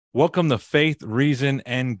Welcome to Faith, Reason,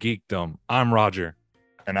 and Geekdom. I'm Roger.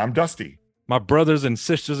 And I'm Dusty. My brothers and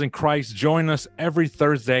sisters in Christ, join us every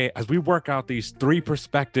Thursday as we work out these three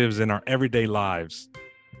perspectives in our everyday lives.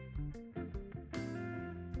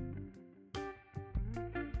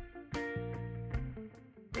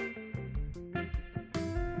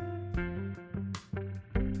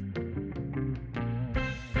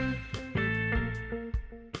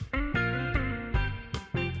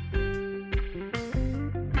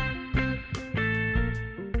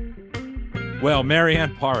 Well,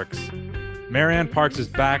 Marianne Parks is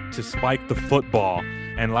back to spike the football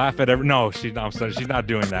and laugh at every. No, she's not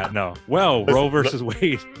doing that. No. Well, Roe versus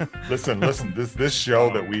Wade. listen. This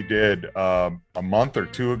show that we did a month or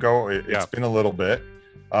two ago. It's been a little bit.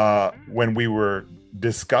 When we were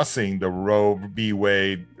discussing the Roe v.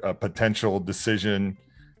 Wade potential decision,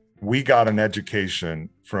 we got an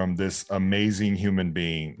education from this amazing human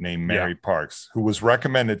being named Mary Parks, who was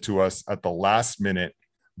recommended to us at the last minute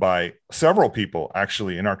by several people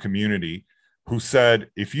actually in our community, who said,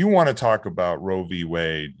 if you want to talk about Roe v.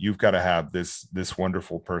 Wade, you've got to have this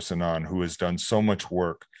wonderful person on who has done so much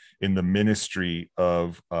work in the ministry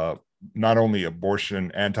of not only abortion,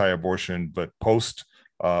 anti-abortion, but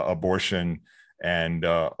post-abortion. And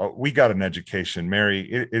we got an education. Mary,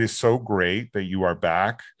 it is so great that you are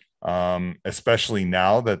back, especially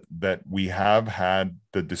now that we have had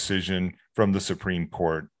the decision from the Supreme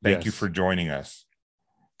Court. Thank you for joining us.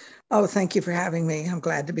 Oh, thank you for having me. I'm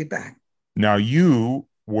glad to be back. Now, you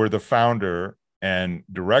were the founder and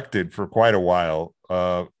directed for quite a while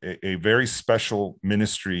a very special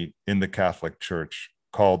ministry in the Catholic Church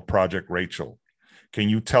called Project Rachel. Can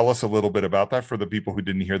you tell us a little bit about that for the people who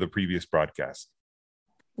didn't hear the previous broadcast?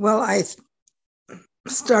 Well, I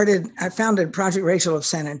founded Project Rachel of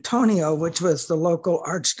San Antonio, which was the local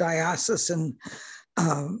archdiocesan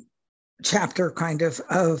chapter kind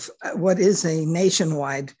of what is a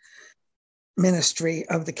nationwide ministry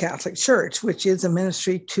of the Catholic Church, which is a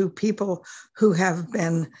ministry to people who have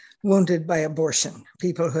been wounded by abortion,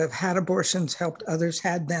 people who have had abortions, helped others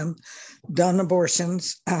had them, done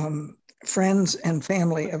abortions, friends and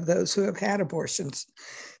family of those who have had abortions.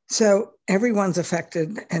 So everyone's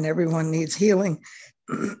affected and everyone needs healing.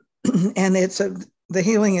 And the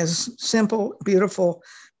healing is simple, beautiful,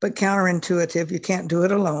 but counterintuitive. You can't do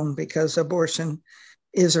it alone because abortion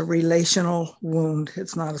is a relational wound.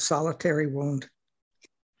 It's not a solitary wound.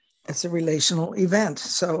 It's a relational event.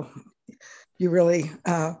 So you really,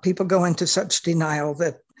 people go into such denial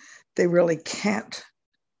that they really can't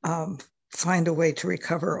find a way to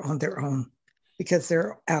recover on their own because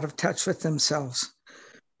they're out of touch with themselves.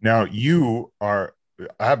 Now you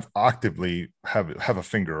have actively have a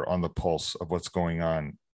finger on the pulse of what's going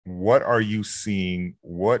on. What are you seeing?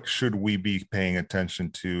 What should we be paying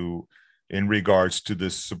attention to in regards to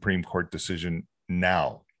this Supreme Court decision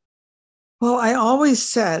now? Well, I always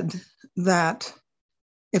said that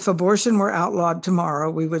if abortion were outlawed tomorrow,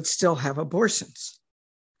 we would still have abortions.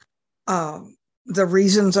 The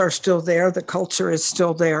reasons are still there. The culture is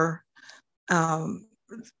still there.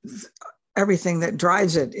 Everything that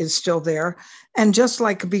drives it is still there. And just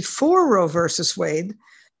like before Roe versus Wade,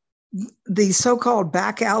 the so-called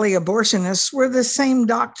back alley abortionists were the same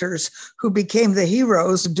doctors who became the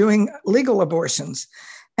heroes doing legal abortions.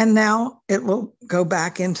 And now it will go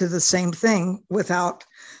back into the same thing without,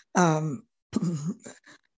 well,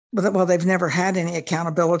 they've never had any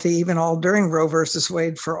accountability, even all during Roe versus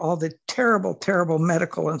Wade, for all the terrible, terrible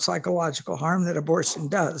medical and psychological harm that abortion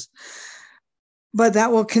does. But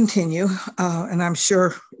that will continue. And I'm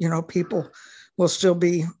sure, people will still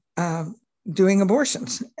be doing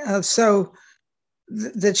abortions. So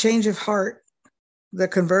the change of heart, the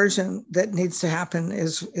conversion that needs to happen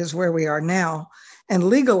is where we are now. And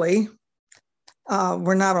legally,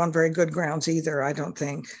 we're not on very good grounds either, I don't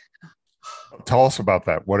think. Tell us about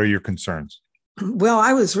that. What are your concerns? Well,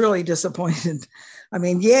 I was really disappointed. I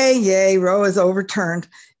mean, yay, Roe is overturned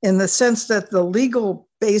in the sense that the legal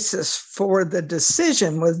basis for the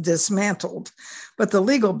decision was dismantled, but the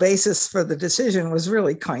legal basis for the decision was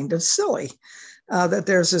really kind of silly. That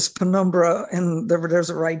there's this penumbra and there's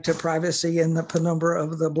a right to privacy in the penumbra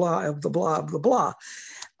of the blah, of the blah, of the blah.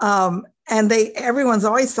 And everyone's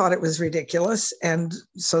always thought it was ridiculous, and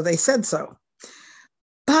so they said so.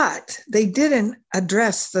 But they didn't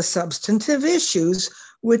address the substantive issues,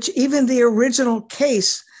 which even the original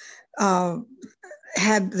case the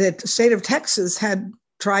state of Texas had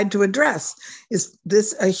tried to address. Is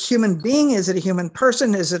this a human being? Is it a human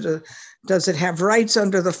person? Does it have rights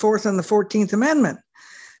under the 4th and the 14th Amendment?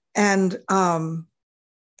 And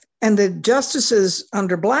the justices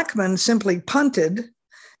under Blackmun simply punted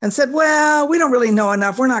and said, well, we don't really know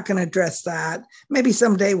enough. We're not going to address that. Maybe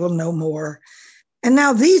someday we'll know more. And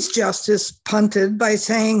now these justices punted by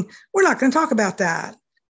saying, we're not going to talk about that.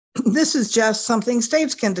 This is just something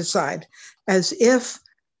states can decide, as if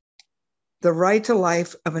the right to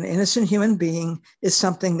life of an innocent human being is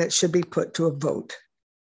something that should be put to a vote,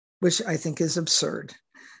 which I think is absurd.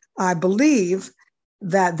 I believe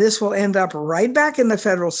that this will end up right back in the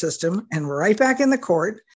federal system and right back in the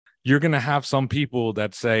court. You're going to have some people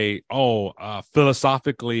that say,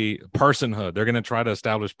 philosophically, personhood. They're going to try to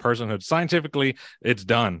establish personhood. Scientifically, it's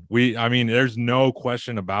done. There's no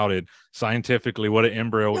question about it. Scientifically, what an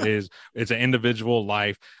embryo is, it's an individual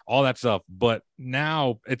life, all that stuff. But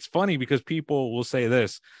now it's funny because people will say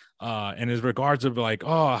this, and as regards of like,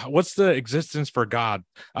 what's the existence for God?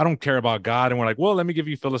 I don't care about God. And we're like, well, let me give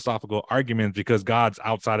you philosophical arguments because God's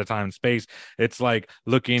outside of time and space. It's like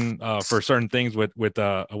looking for certain things with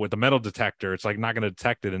a metal detector. It's like not going to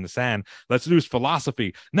detect it in the sand. Let's use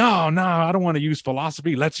philosophy. No, I don't want to use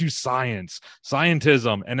philosophy. Let's use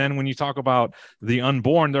scientism. And then when you talk about the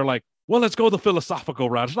unborn, they're like, well, let's go the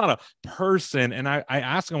philosophical route. It's not a person. And I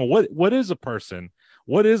ask them, what is a person?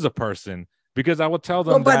 What is a person? Because I would tell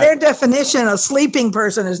them by their definition, a sleeping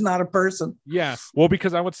person is not a person. Yeah. Well,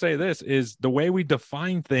 because I would say this is the way we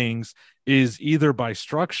define things is either by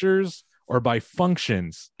structures or by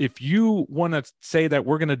functions. If you want to say that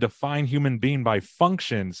we're going to define human being by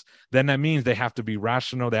functions, then that means they have to be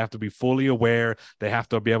rational. They have to be fully aware. They have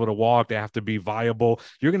to be able to walk. They have to be viable.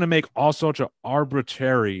 You're going to make all sorts of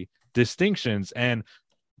arbitrary distinctions. And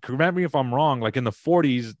correct me if I'm wrong, like in the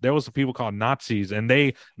 40s, there was some people called Nazis, and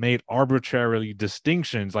they made arbitrarily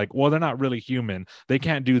distinctions like, well, they're not really human. They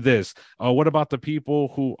can't do this. What about the people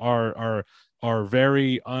who are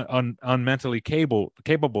very unmentally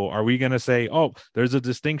capable? Are we going to say, oh, there's a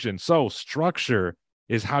distinction? So structure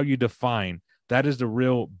is how you define. That is the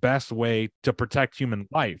real best way to protect human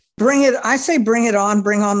life. Bring it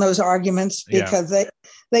on those arguments, because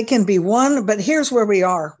they can be won. But here's where we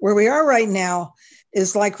are. Where we are right now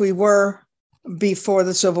is like we were before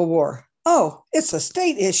the Civil War. Oh, it's a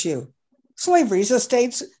state issue. Slavery is a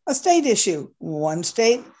state issue. One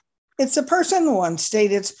state, it's a person. One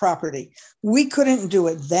state, it's property. We couldn't do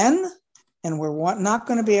it then, and we're not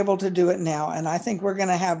going to be able to do it now. And I think we're going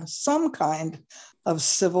to have some kind of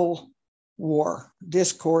civil war,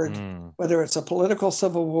 discord, whether it's a political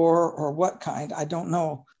civil war or what kind, I don't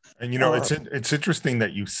know. And, it's interesting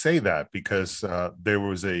that you say that, because there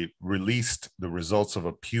was released the results of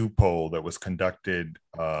a Pew poll that was conducted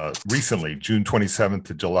recently, June 27th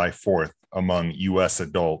to July 4th, among U.S.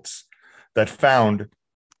 adults, that found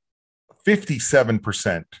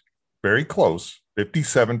 57%, very close,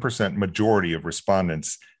 57% majority of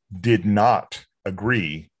respondents did not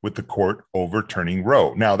agree with the court overturning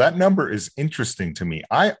Roe. Now, that number is interesting to me.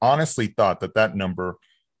 I honestly thought that number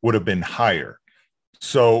would have been higher.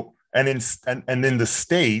 So, and in the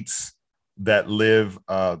states that live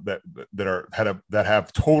that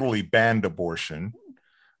have totally banned abortion,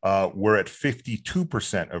 we're at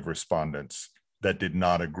 52% of respondents that did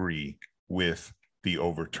not agree with the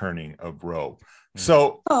overturning of Roe.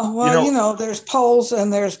 So, there's polls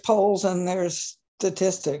and there's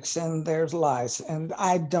statistics and there's lies, and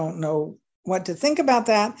I don't know what to think about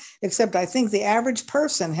that, except I think the average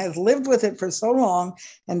person has lived with it for so long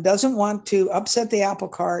and doesn't want to upset the apple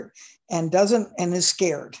cart and is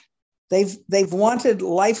scared. They've wanted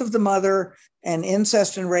life of the mother and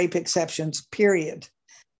incest and rape exceptions, period.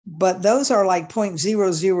 But those are like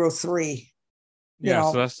 0.003.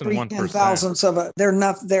 So less than 1%. Thousandths of it.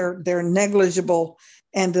 They're negligible,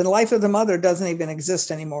 and the life of the mother doesn't even exist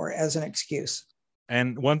anymore as an excuse.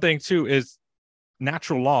 And one thing too is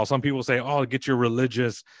natural law. Some people say, oh, get your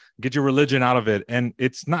religion out of it. And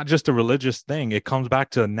it's not just a religious thing. It comes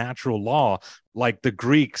back to natural law, like the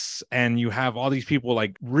Greeks. And you have all these people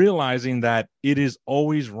like realizing that it is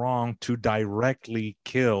always wrong to directly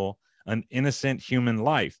kill an innocent human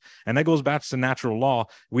life. And that goes back to natural law.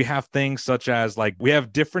 We have things such as like we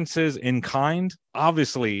have differences in kind,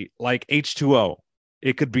 obviously, like H2O.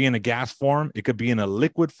 It could be in a gas form, it could be in a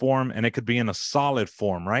liquid form, and it could be in a solid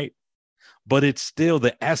form, right? But it's still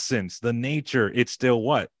the essence, the nature. It's still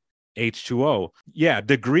what? H2O. Yeah,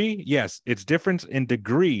 degree. Yes, it's different in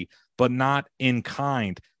degree, but not in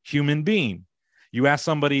kind. Human being. You ask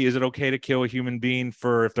somebody, is it okay to kill a human being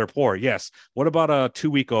if they're poor? Yes. What about a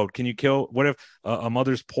 2-week-old? Can you kill? What if a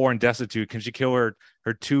mother's poor and destitute? Can she kill her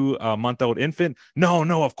 2-month-old infant?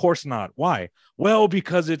 No, of course not. Why? Well,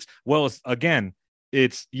 because it's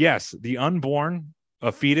the unborn,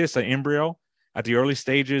 a fetus, an embryo at the early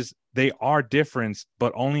stages, they are different,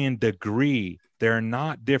 but only in degree. They're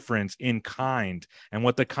not different in kind. And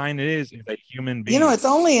what the kind is a human being. It's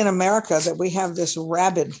only in America that we have this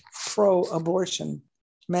rabid pro-abortion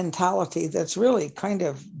mentality that's really kind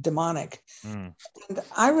of demonic. And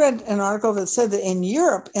I read an article that said that in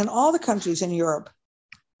Europe, in all the countries in Europe,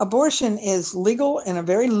 abortion is legal in a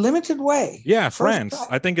very limited way. Yeah, France.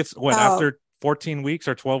 I think it's after 14 weeks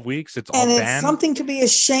or 12 weeks, it's all banned. And it's something to be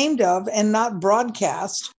ashamed of and not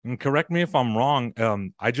broadcast. And correct me if I'm wrong.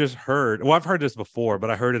 I just heard, I've heard this before,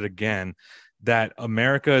 but I heard it again, that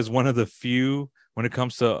America is one of the few when it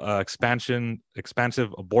comes to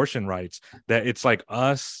expansive abortion rights, that it's like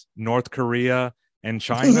us, North Korea, and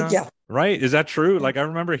China. Yeah. Right? Is that true? Like, I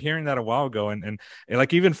remember hearing that a while ago, and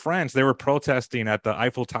like even France, they were protesting at the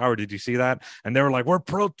Eiffel Tower. Did you see that? And they were like,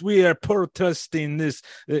 we are protesting this.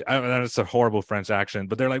 It's a horrible French accent,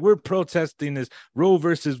 but they're like, we're protesting this Roe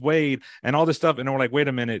versus Wade and all this stuff. And we're like, wait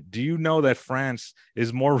a minute. Do you know that France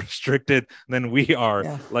is more restricted than we are?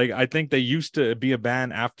 Yeah. Like, I think they used to be a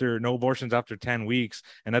ban after no abortions after 10 weeks.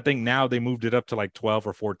 And I think now they moved it up to like 12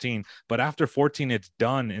 or 14. But after 14, it's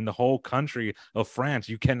done in the whole country of France.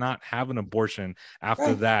 You cannot have an abortion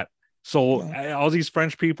after that. So all these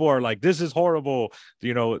French people are like, this is horrible,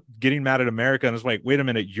 getting mad at America. And it's like, wait a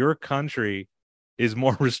minute, your country is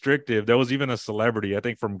more restrictive. There was even a celebrity, I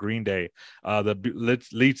think from Green Day, the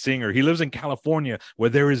lead singer. He lives in California where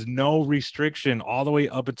there is no restriction all the way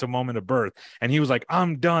up until moment of birth. And he was like,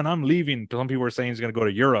 I'm done. I'm leaving. Some people were saying he's going to go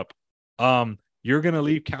to Europe. You're going to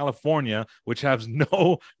leave California, which has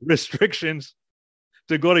no restrictions,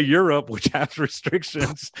 to go to Europe, which has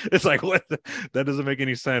restrictions. It's like, what? That doesn't make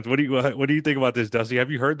any sense. What do you think about this, Dusty?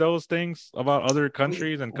 Have you heard those things about other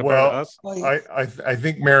countries and compared to us? I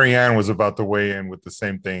think Marianne was about to weigh in with the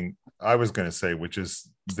same thing I was going to say, which is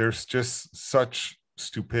there's just such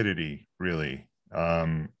stupidity, really.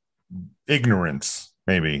 Ignorance,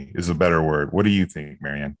 maybe, is a better word. What do you think,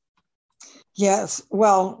 Marianne? Yes.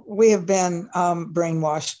 Well, we have been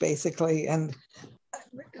brainwashed, basically, and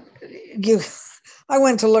I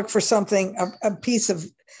went to look for something, a piece of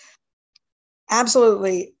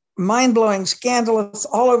absolutely mind-blowing, scandalous,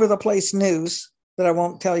 all over the place news that I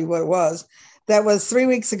won't tell you what it was. That was 3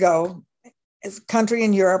 weeks ago. It's a country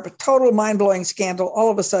in Europe, a total mind-blowing scandal. All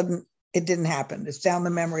of a sudden, it didn't happen. It's down the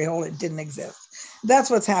memory hole. It didn't exist. That's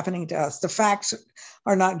what's happening to us. The facts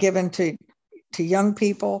are not given to young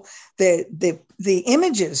people. The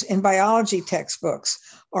images in biology textbooks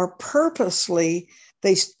are purposely.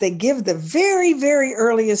 They give the very, very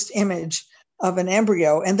earliest image of an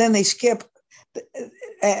embryo, and then they skip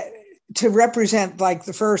to represent like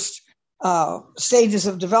the first stages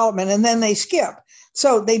of development, and then they skip.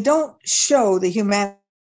 So they don't show the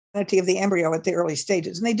humanity of the embryo at the early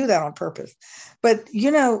stages, and they do that on purpose. But,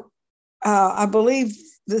 I believe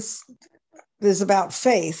this is about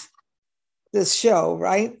faith, this show,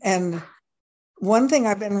 right? And one thing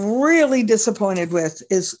I've been really disappointed with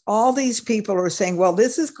is all these people are saying, well,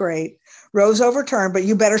 this is great. Roe's overturned, but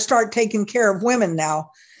you better start taking care of women now.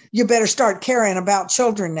 You better start caring about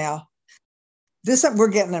children now. We're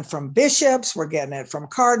getting it from bishops. We're getting it from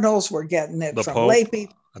cardinals. We're getting it from lay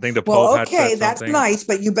people. I think the Pope had said that's something. Nice,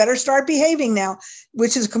 but you better start behaving now,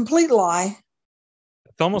 which is a complete lie.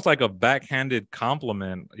 It's almost like a backhanded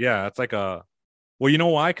compliment. Yeah, it's like a... Well, you know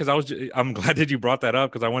why? Because I'm glad that you brought that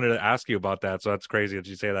up, because I wanted to ask you about that. So that's crazy that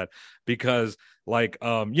you say that, because like,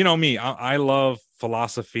 me, I love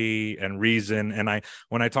philosophy and reason. And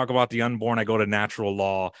when I talk about the unborn, I go to natural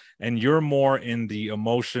law, and you're more in the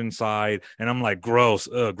emotion side. And I'm like, gross.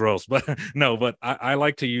 But no, but I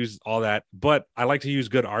like to use all that, but I like to use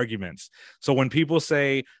good arguments. So when people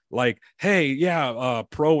say like, hey,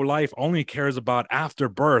 pro-life only cares about after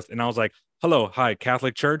birth. And I was like, hello, hi,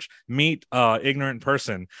 Catholic Church, meet ignorant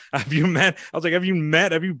person. Have you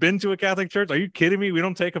been to a Catholic church? Are you kidding me? We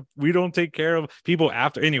don't take care of people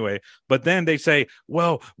after anyway. But then they say,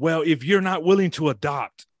 well, if you're not willing to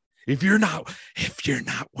adopt, if you're not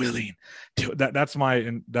willing to, that's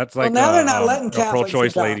like, now they're not letting a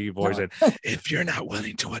pro-choice lady voice it. If you're not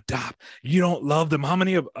willing to adopt, you don't love them. How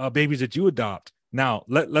many babies did you adopt? Now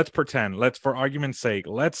let's pretend, for argument's sake,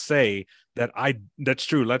 let's say that's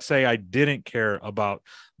true. Let's say I didn't care about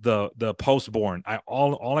the post-born.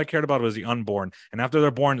 All I cared about was the unborn. And after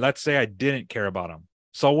they're born, let's say I didn't care about them.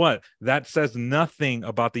 So what? That says nothing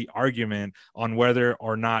about the argument on whether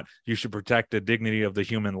or not you should protect the dignity of the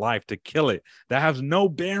human life to kill it. That has no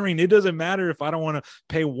bearing. It doesn't matter if I don't want to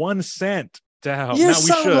pay 1 cent to help. You're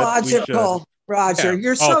logical, Roger.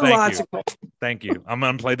 You're so logical. Thank you. I'm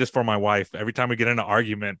going to play this for my wife every time we get in an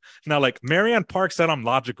argument. Now, like Marianne Park said, I'm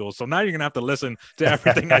logical. So now you're going to have to listen to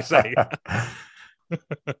everything I say.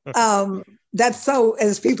 That's so,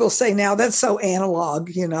 as people say now, that's so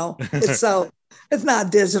analog, it's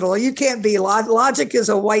not digital. You can't be logic is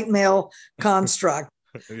a white male construct.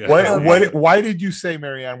 Yeah. Why did you say,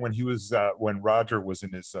 Marianne, when Roger was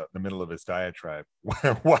in the middle of his diatribe,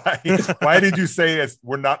 why did you say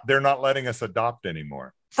they're not letting us adopt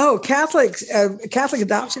anymore? Oh, Catholic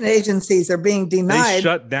adoption agencies are being denied. They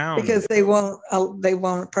shut down because they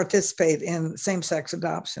won't participate in same-sex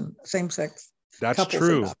adoption, same-sex. That's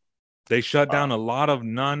true. Adoption. They shut down a lot of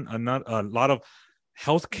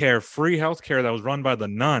healthcare, free healthcare that was run by the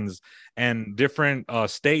nuns, and different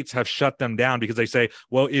states have shut them down because they say,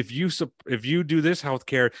 well, if you do this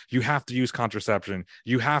healthcare, you have to use contraception,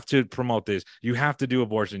 you have to promote this, you have to do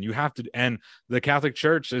abortion, you have to. And the Catholic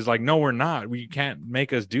Church is like, no, we're not. We can't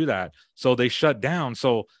make us do that. So they shut down.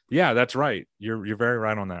 So yeah, that's right. You're very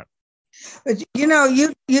right on that. But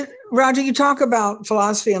you Roger, you talk about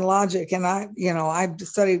philosophy and logic, and I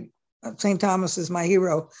studied St. Thomas is my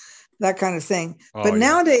hero, that kind of thing. But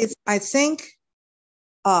nowadays, I think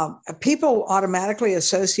people automatically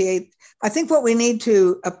associate. I think what we need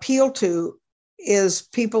to appeal to is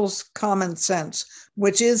people's common sense,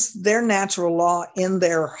 which is their natural law in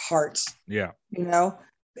their hearts. Yeah.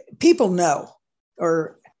 People know,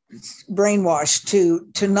 or brainwashed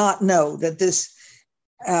to not know that this,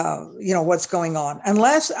 what's going on.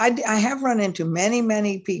 Unless I have run into many,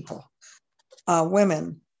 many people,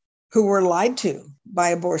 women who were lied to by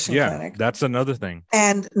abortion clinics. That's another thing.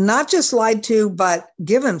 And not just lied to, but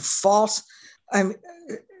given false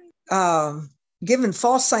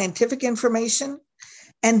scientific information,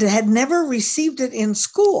 and had never received it in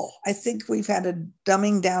school. I think we've had a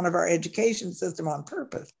dumbing down of our education system on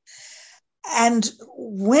purpose. And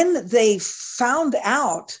when they found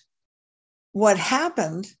out what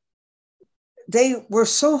happened, they were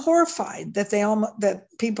so horrified that that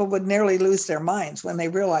people would nearly lose their minds when they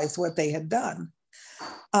realized what they had done.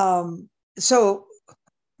 So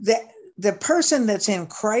the person that's in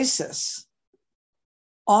crisis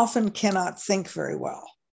often cannot think very well.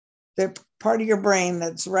 The part of your brain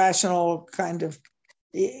that's rational, kind of.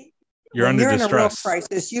 You're under distress. In a real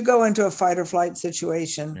crisis, you go into a fight or flight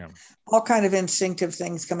situation. Yeah. All kind of instinctive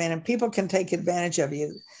things come in, and people can take advantage of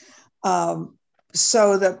you.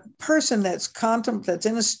 So the person that's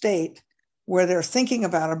in a state where they're thinking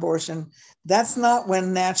about abortion, that's not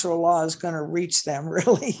when natural law is going to reach them,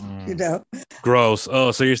 really. Gross.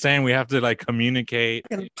 Oh, so you're saying we have to communicate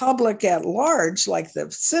in public at large, like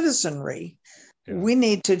the citizenry. Yeah. We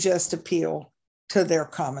need to just appeal to their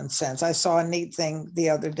common sense. I saw a neat thing the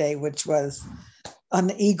other day, which was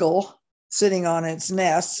an eagle sitting on its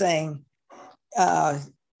nest saying,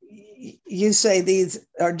 you say these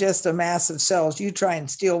are just a mass of cells. You try and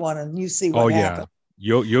steal one and you see what happens.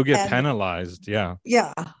 You'll get penalized. Yeah.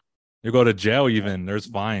 Yeah. You go to jail even. There's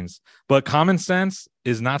fines. But common sense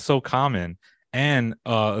is not so common. And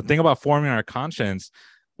the thing about forming our conscience,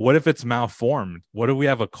 what if it's malformed? What if we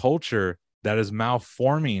have a culture that is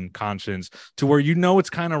malforming conscience to where it's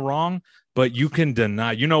kind of wrong, but you can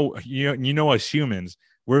deny, as humans,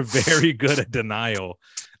 we're very good at denial,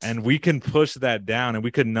 and we can push that down and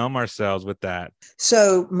we could numb ourselves with that.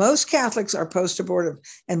 So most Catholics are post-abortive.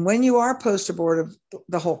 And when you are post-abortive,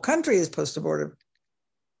 the whole country is post-abortive.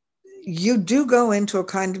 You do go into a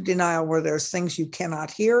kind of denial where there's things you cannot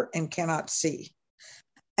hear and cannot see.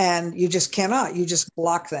 And you just cannot, you just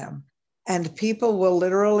block them. And people will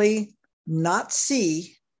literally not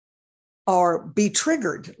see or be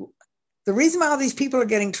triggered. The reason why all these people are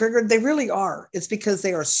getting triggered, they really are. It's because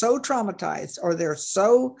they are so traumatized or they're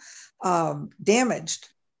so damaged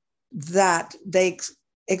that they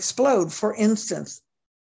explode. For instance,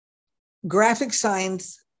 graphic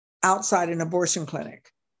signs outside an abortion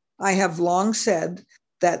clinic. I have long said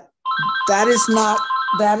that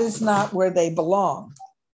is not where they belong,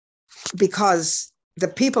 because the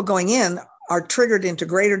people going in are triggered into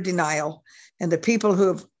greater denial, and the people who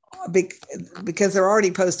have, because they're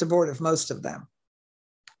already post-abortive, most of them.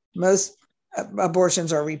 Most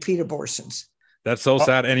abortions are repeat abortions. That's so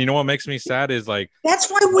sad. And you know what makes me sad is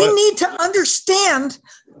that's why we need to understand.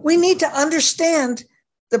 We need to understand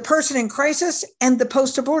the person in crisis and the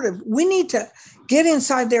post-abortive. We need to get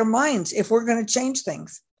inside their minds if we're going to change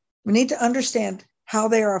things. We need to understand how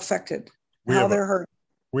they are affected, how they're hurt.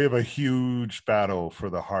 We have a huge battle for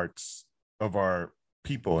the hearts of our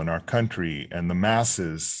people in our country and the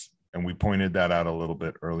masses. And we pointed that out a little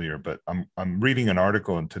bit earlier, but I'm reading an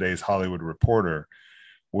article in today's Hollywood Reporter,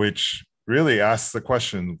 which really asks the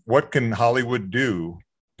question, what can Hollywood do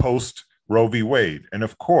post Roe v. Wade? And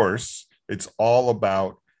of course, it's all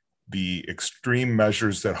about the extreme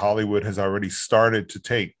measures that Hollywood has already started to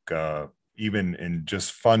take, even in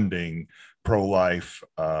just funding pro-life,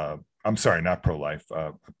 I'm sorry, not pro-life,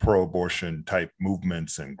 pro-abortion type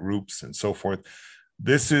movements and groups and so forth.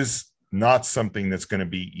 This is not something that's going to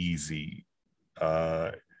be easy.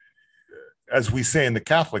 As we say in the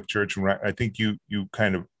Catholic Church, and I think you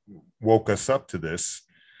kind of woke us up to this,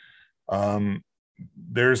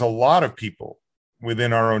 there's a lot of people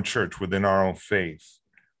within our own church, within our own faith,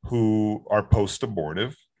 who are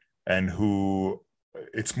post-abortive, and who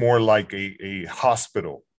it's more like a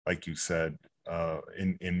hospital, like you said,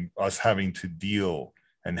 in us having to deal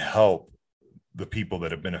and help the people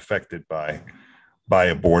that have been affected by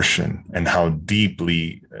abortion, and how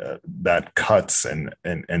deeply that cuts and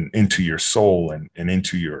into your soul and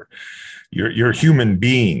into your human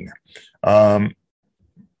being.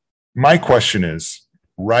 My question is,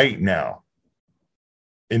 right now,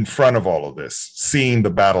 in front of all of this, seeing the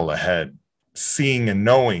battle ahead, seeing and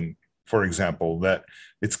knowing, for example, that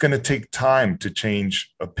it's going to take time to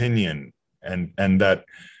change opinion, and that,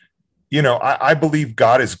 you know, I believe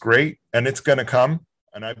God is great and it's going to come.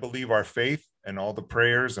 And I believe our faith and all the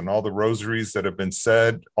prayers and all the rosaries that have been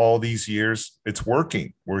said all these years, it's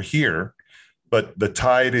working. We're here, but the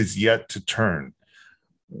tide is yet to turn.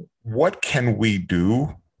 What can we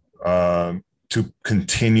do to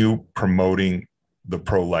continue promoting the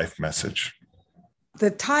pro-life message?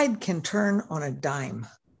 The tide can turn on a dime.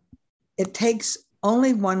 It takes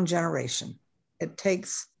only one generation. It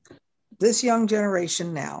takes this young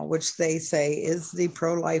generation now, which they say is the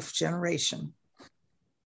pro-life generation,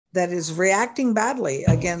 that is reacting badly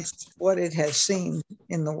against what it has seen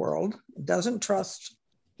in the world. It doesn't trust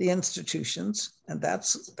the institutions, and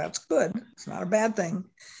that's good. It's not a bad thing.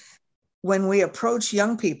 When we approach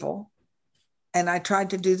young people, and I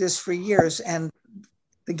tried to do this for years, and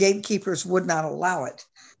the gatekeepers would not allow it,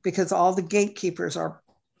 because all the gatekeepers are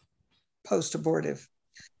post-abortive.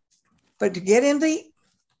 But to get in the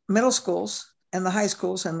middle schools and the high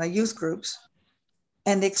schools and the youth groups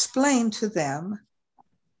and explain to them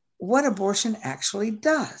what abortion actually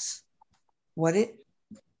does, what it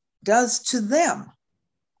does to them,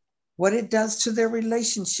 what it does to their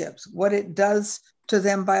relationships, what it does to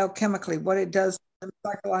them biochemically, what it does to them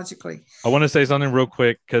psychologically. I want to say something real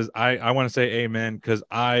quick, because I want to say amen, because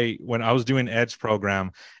when I was doing Ed's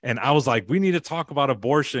program, and I was like, we need to talk about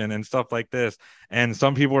abortion and stuff like this. And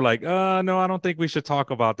some people were like, no, I don't think we should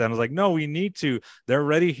talk about that. And I was like, no, we need to. They're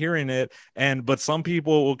already hearing it. But some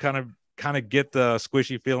people will kind of get the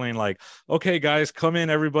squishy feeling like, okay, guys, come in,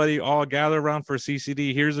 everybody, all gather around for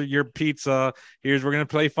CCD. Here's your pizza. We're going to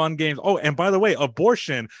play fun games. Oh, and by the way,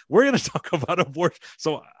 abortion, we're going to talk about abortion.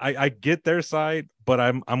 So I get their side, but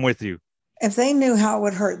I'm with you. If they knew how it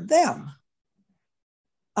would hurt them,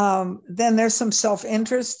 then there's some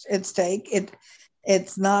self-interest at stake.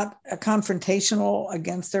 It's not a confrontational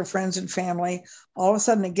against their friends and family. All of a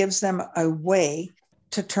sudden it gives them a way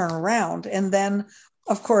to turn around. And then,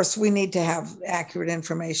 of course, we need to have accurate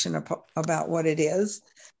information about what it is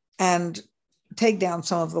and take down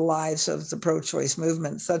some of the lies of the pro-choice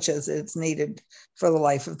movement, such as it's needed for the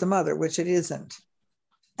life of the mother, which it isn't.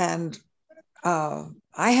 And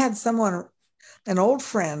I had an old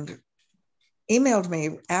friend, emailed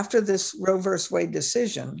me after this Roe versus Wade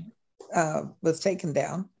decision was taken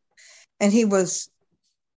down. And he was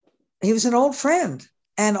an old friend.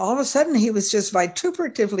 And all of a sudden he was just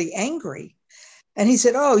vituperatively angry. And he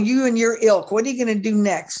said, oh, you and your ilk, what are you going to do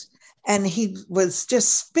next? And he was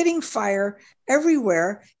just spitting fire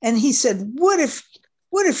everywhere. And he said, what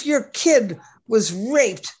if your kid was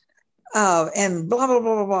raped and blah, blah,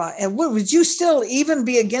 blah, blah, blah. And would you still even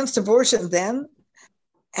be against abortion then?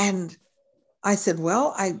 And I said,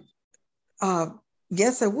 well,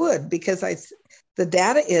 yes, I would, because the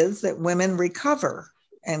data is that women recover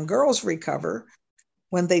and girls recover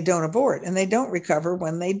when they don't abort, and they don't recover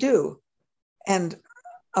when they do. And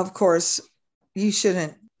of course, you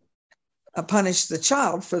shouldn't punish the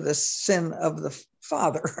child for the sin of the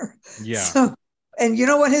father. Yeah. So, and you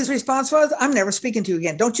know what his response was? I'm never speaking to you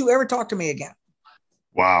again. Don't you ever talk to me again.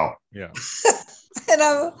 Wow. Yeah. And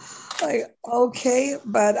I'm like, okay,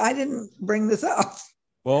 but I didn't bring this up.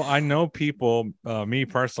 Well, I know people, me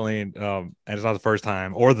personally, and it's not the first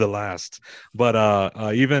time or the last,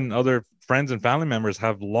 but even other friends and family members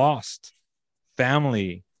have lost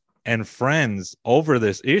family and friends over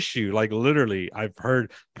this issue. Like literally, I've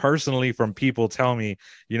heard personally from people tell me,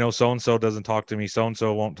 you know, so-and-so doesn't talk to me,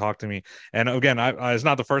 so-and-so won't talk to me. And again, it's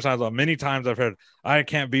not the first time, but many times I've heard, I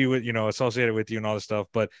can't be with, associated with you and all this stuff,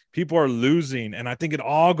 but people are losing. And I think it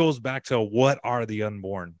all goes back to, what are the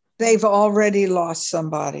unborn? They've already lost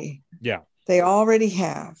somebody. Yeah. They already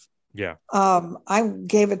have. Yeah. I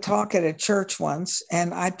gave a talk at a church once,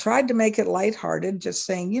 and I tried to make it lighthearted, just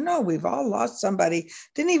saying, we've all lost somebody.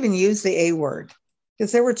 Didn't even use the A word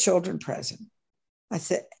because there were children present. I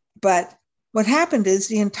said, but what happened is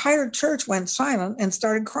the entire church went silent and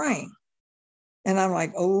started crying. And I'm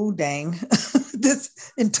like, oh, dang,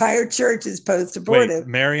 this entire church is post-abortive. Wait,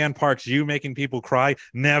 Marianne Parks, you making people cry?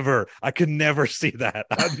 Never. I could never see that.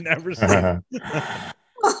 I've never seen it.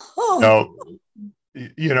 No,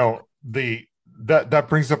 that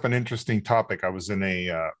brings up an interesting topic. I was in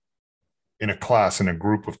a class in a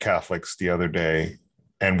group of Catholics the other day,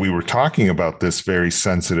 and we were talking about this very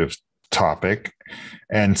sensitive topic.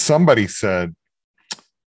 And somebody said,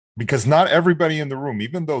 because not everybody in the room,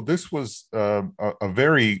 even though this was a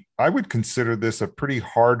very, I would consider this a pretty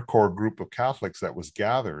hardcore group of Catholics that was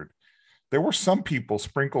gathered, there were some people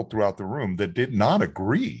sprinkled throughout the room that did not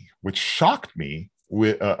agree, which shocked me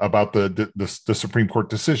about the Supreme Court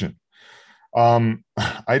decision. I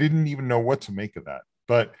didn't even know what to make of that.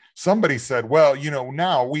 But somebody said, well,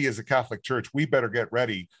 now we as a Catholic Church, we better get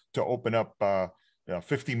ready to open up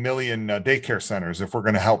 50 million daycare centers if we're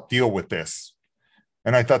going to help deal with this.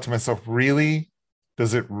 And I thought to myself, really?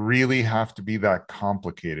 Does it really have to be that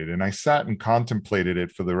complicated? And I sat and contemplated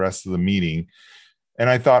it for the rest of the meeting. And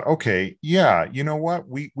I thought, okay, yeah, you know what?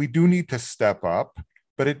 We do need to step up,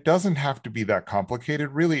 but it doesn't have to be that complicated.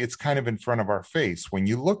 Really, it's kind of in front of our face. When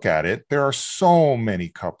you look at it, there are so many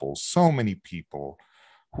couples, so many people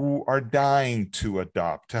who are dying to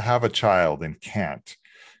adopt, to have a child and can't.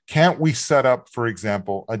 Can't we set up, for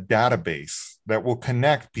example, a database that will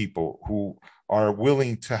connect people who are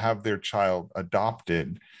willing to have their child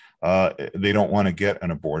adopted? They don't want to get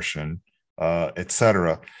an abortion,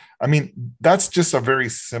 etc. I mean, that's just a very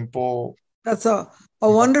simple. That's a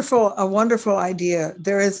wonderful idea.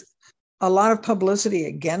 There is a lot of publicity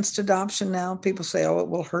against adoption now. People say, oh, it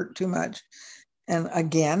will hurt too much. And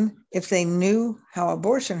again, if they knew how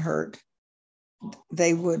abortion hurt,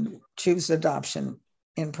 they would choose adoption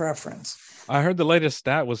in preference. I heard the latest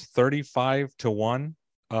stat was 35-1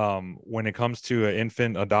 when it comes to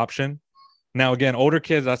infant adoption. Now, again, older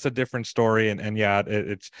kids, that's a different story. And yeah,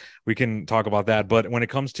 it's we can talk about that. But when it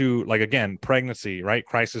comes to, like, again, pregnancy, right?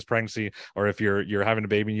 Crisis pregnancy, or if you're having a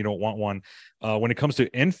baby and you don't want one. When it comes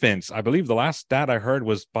to infants, I believe the last stat I heard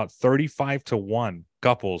was about 35-1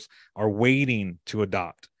 couples are waiting to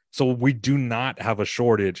adopt. So we do not have a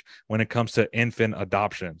shortage when it comes to infant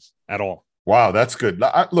adoptions at all. Wow, that's good.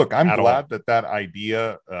 Look, I'm glad that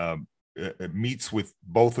idea it meets with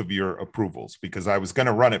both of your approvals, because I was going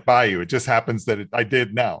to run it by you. It just happens that I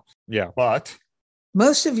did now. Yeah. But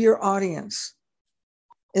most of your audience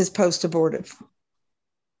is post-abortive.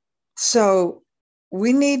 So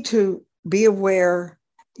we need to be aware.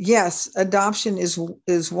 Yes, adoption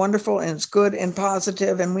is wonderful and it's good and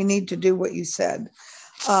positive, and we need to do what you said.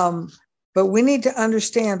 But we need to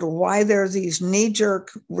understand why there are these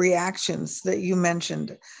knee-jerk reactions that you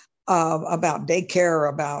mentioned about daycare,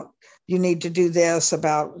 about you need to do this,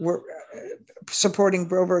 about supporting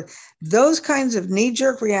Grover. Those kinds of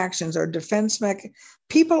knee-jerk reactions are defense mechanisms.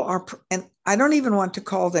 People are, and I don't even want to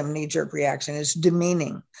call them knee-jerk reaction, it's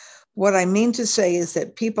demeaning. What I mean to say is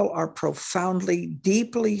that people are profoundly,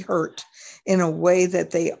 deeply hurt in a way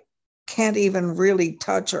that they can't even really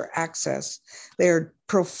touch or access. They're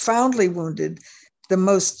profoundly wounded. The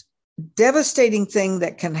most devastating thing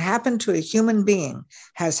that can happen to a human being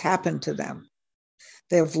has happened to them.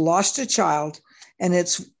 They've lost a child, and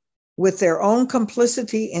it's with their own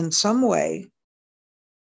complicity in some way,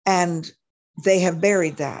 and they have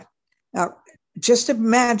buried that. Now, just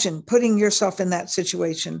imagine putting yourself in that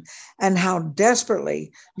situation and how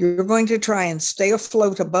desperately you're going to try and stay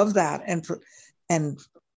afloat above that and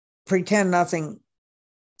pretend nothing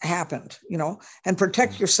happened, and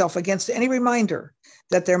protect yourself against any reminder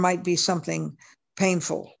that there might be something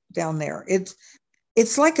painful down there.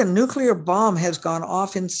 It's like a nuclear bomb has gone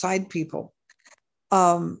off inside people.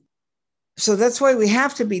 So that's why we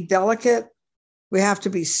have to be delicate. We have to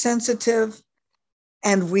be sensitive.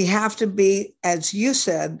 And we have to be, as you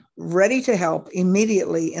said, ready to help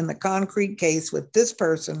immediately in the concrete case with this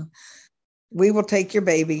person. We will take your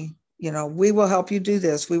baby. We will help you do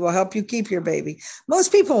this. We will help you keep your baby.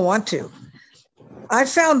 Most people want to. I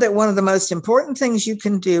found that one of the most important things you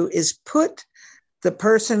can do is put the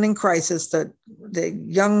person in crisis, the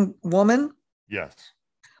young woman, yes,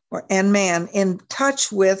 and man, in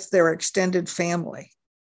touch with their extended family.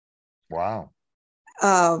 Wow.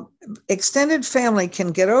 Extended family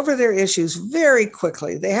can get over their issues very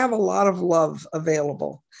quickly. They have a lot of love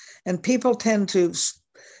available. And people tend to,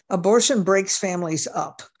 abortion breaks families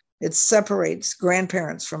up. It separates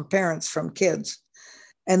grandparents from parents from kids.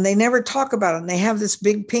 and they never talk about it. And they have this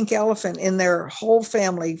big pink elephant in their whole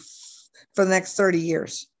family for the next 30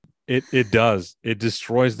 years. It does. It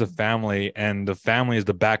destroys the family, and the family is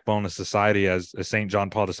the backbone of society, as St. John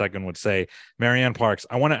Paul II would say. Marianne Parks,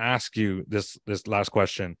 I want to ask you this last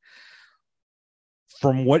question.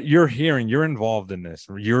 From what you're hearing, you're involved in this.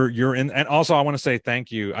 You're in, and also I want to say thank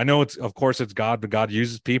you. I know it's God, but God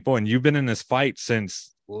uses people, and you've been in this fight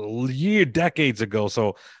since decades ago.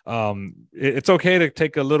 So it's okay to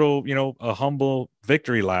take a little, a humble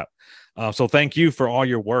victory lap. So thank you for all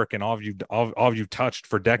your work and all you've touched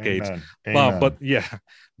for decades. Amen. Amen.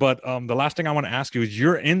 But the last thing I want to ask you is,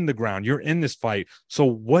 you're in the ground, you're in this fight. So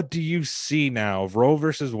what do you see now of Roe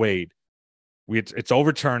versus Wade? It's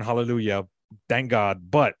overturned, hallelujah, thank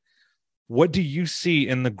God. But what do you see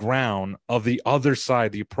in the ground of the other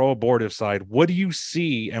side, the pro-abortive side? What do you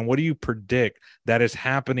see and what do you predict that is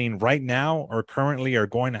happening right now or currently or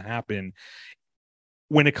going to happen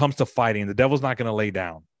when it comes to fighting? The devil's not going to lay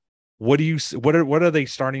down. What do you see? What are they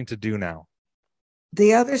starting to do now?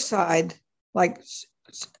 The other side,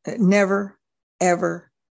 never,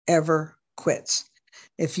 ever, ever quits.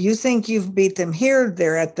 If you think you've beat them here,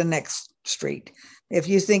 they're at the next street. If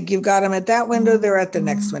you think you've got them at that window, they're at the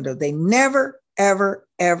next window. They never, ever,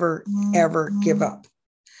 ever, ever give up.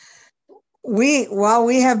 While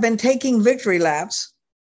we have been taking victory laps,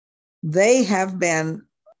 they have been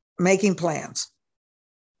making plans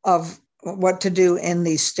of what to do in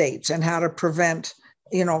these states and how to prevent,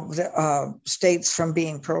 the states from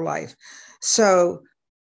being pro-life. So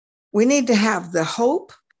we need to have the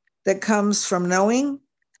hope that comes from knowing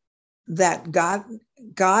that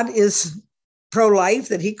God is pro-life,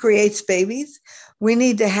 that he creates babies. We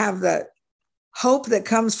need to have the hope that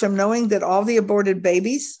comes from knowing that all the aborted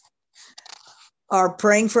babies are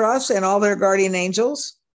praying for us and all their guardian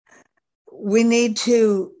angels. We need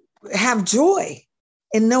to have joy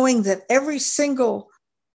in knowing that every single,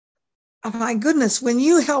 oh my goodness, when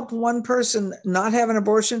you help one person not have an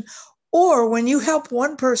abortion, or when you help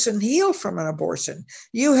one person heal from an abortion,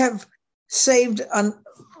 you have saved,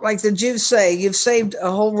 like the Jews say, you've saved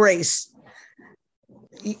a whole race.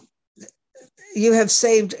 You have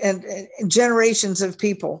saved generations of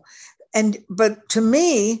people. But to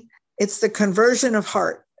me, it's the conversion of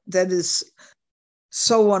heart that is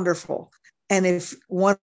so wonderful. And if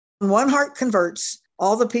one heart converts,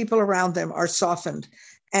 all the people around them are softened.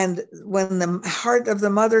 And when the heart of the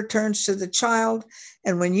mother turns to the child,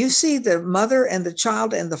 and when you see the mother and the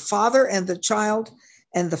child and the father and the child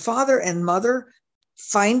and the father and mother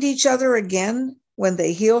find each other again when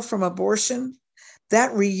they heal from abortion,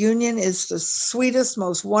 that reunion is the sweetest,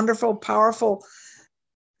 most wonderful, powerful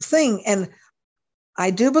thing. And I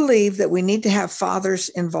do believe that we need to have fathers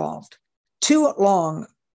involved. Too long,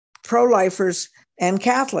 pro-lifers and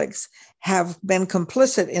Catholics have been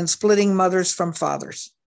complicit in splitting mothers from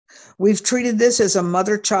fathers. We've treated this as a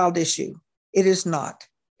mother-child issue. It is not.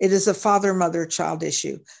 It is a father-mother-child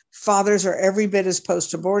issue. Fathers are every bit as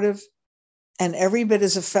post-abortive and every bit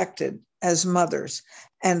as affected as mothers.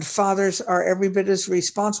 And fathers are every bit as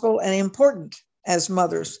responsible and important as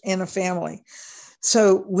mothers in a family.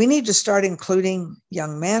 So we need to start including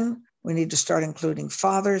young men. We need to start including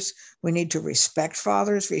fathers. We need to respect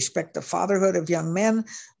fathers, respect the fatherhood of young men.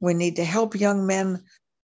 We need to help young men.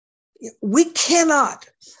 We cannot.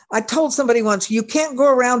 I told somebody once, you can't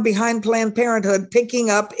go around behind Planned Parenthood picking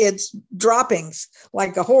up its droppings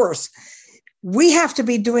like a horse. We have to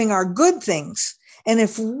be doing our good things. And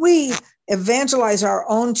if we evangelize our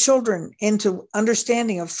own children into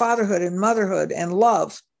understanding of fatherhood and motherhood and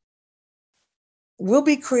love, we'll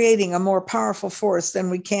be creating a more powerful force than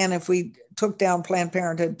we can if we took down Planned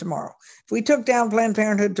Parenthood tomorrow. If we took down Planned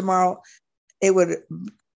Parenthood tomorrow, it would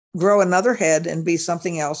grow another head and be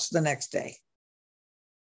something else the next day.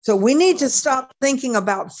 So we need to stop thinking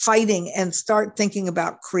about fighting and start thinking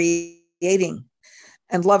about creating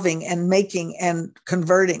and loving and making and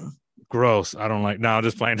converting. Gross. I don't like. No,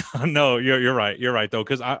 just playing. No, you're right. You're right though,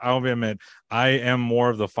 because I'll admit I am more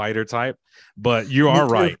of the fighter type, but you are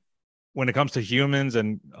right. When it comes to humans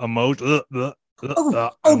and emotion,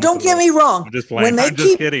 don't get me wrong. I'm just playing. I'm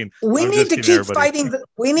just kidding. We need to keep fighting.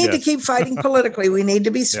 We need to keep fighting politically. We need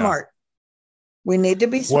to be smart. We need to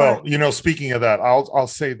be smart. Well, speaking of that, I'll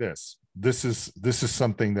say this. This is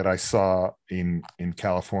something that I saw in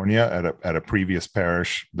California at a previous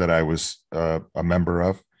parish that I was a member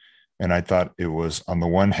of. And I thought it was, on the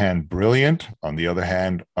one hand, brilliant, on the other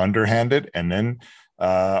hand, underhanded, and then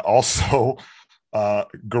also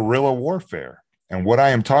guerrilla warfare. And what I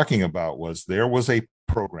am talking about was there was a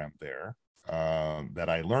program there that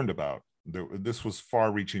I learned about. This was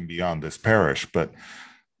far reaching beyond this parish, but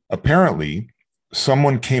apparently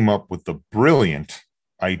someone came up with the brilliant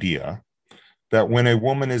idea that when a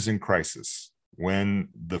woman is in crisis, when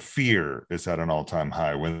the fear is at an all-time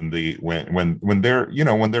high, when they're, you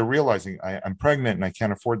know, when they're realizing I'm pregnant and I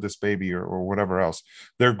can't afford this baby or whatever else,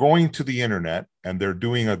 they're going to the internet and they're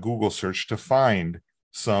doing a Google search to find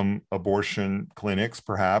some abortion clinics,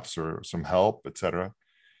 perhaps, or some help, etc.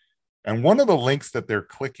 And one of the links that they're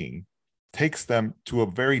clicking takes them to a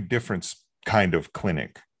very different kind of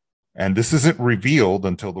clinic. And this isn't revealed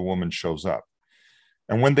until the woman shows up.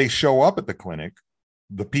 And when they show up at the clinic,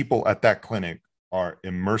 the people at that clinic are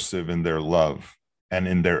immersive in their love and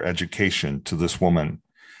in their education to this woman.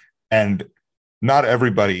 And not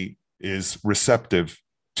everybody is receptive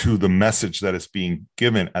to the message that is being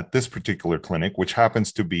given at this particular clinic, which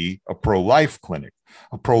happens to be a pro-life clinic,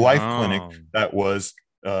 clinic that was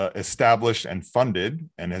established and funded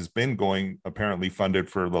and has been going, apparently funded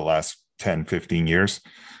for the last 10, 15 years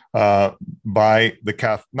by the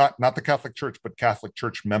Catholic, not the Catholic Church, but Catholic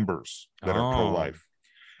Church members that are pro-life.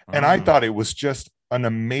 And I thought it was just an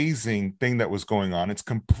amazing thing that was going on. It's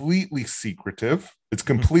completely secretive. It's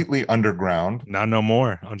completely underground. Not no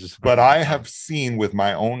more. But I have seen with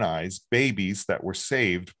my own eyes babies that were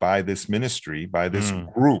saved by this ministry, by this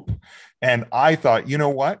group. And I thought, you know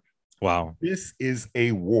what? Wow. This is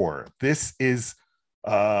a war. This is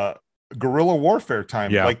guerrilla warfare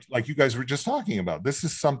time, like you guys were just talking about. This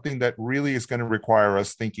is something that really is going to require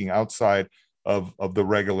us thinking outside of the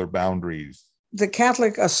regular boundaries. The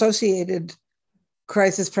Catholic Associated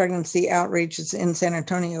Crisis Pregnancy Outreaches in San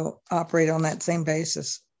Antonio operate on that same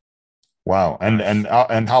basis. Wow. And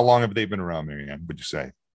how long have they been around, Marianne, would you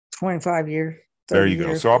say? 25 years. There you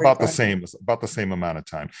go. So about the same amount of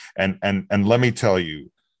time. And let me tell you,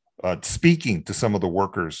 speaking to some of the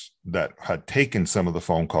workers that had taken some of the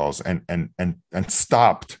phone calls and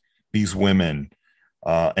stopped these women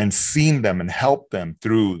and seen them and helped them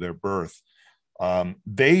through their birth,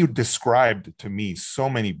 they described to me so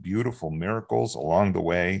many beautiful miracles along the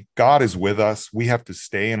way. God is with us. We have to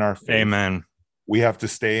stay in our faith. Amen. We have to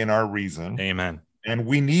stay in our reason. Amen. And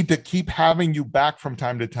we need to keep having you back from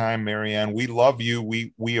time to time, Marianne. We love you.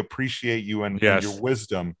 We appreciate you and your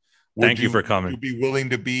wisdom. Thank you for coming. Would you be willing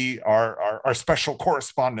to be our special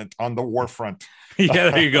correspondent on the war front?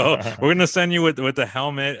 Yeah, there you go. We're gonna send you with the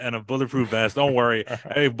helmet and a bulletproof vest. Don't worry.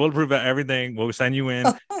 Hey, bulletproof everything. We'll send you in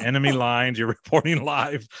enemy lines. You're reporting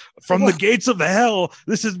live from the gates of hell.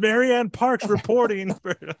 This is Marianne Parks reporting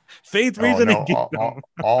for Faith, Reason, and Geekdom.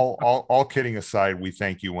 All kidding aside, we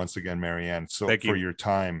thank you once again, Marianne, for your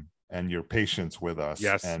time and your patience with us,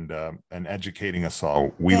 and educating us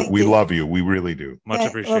all. We love you. We really do. Much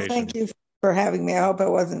appreciation. Well, thank you for having me. I hope I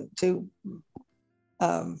wasn't too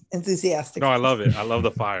enthusiastic. No, I love it. I love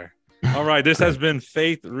the fire. All right, this has been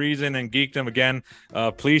Faith, Reason, and Geekdom. Again,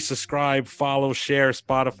 please subscribe, follow, share,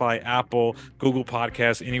 Spotify, Apple, Google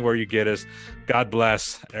Podcasts, anywhere you get us. God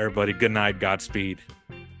bless everybody. Good night. Godspeed.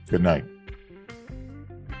 Good night.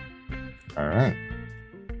 All right.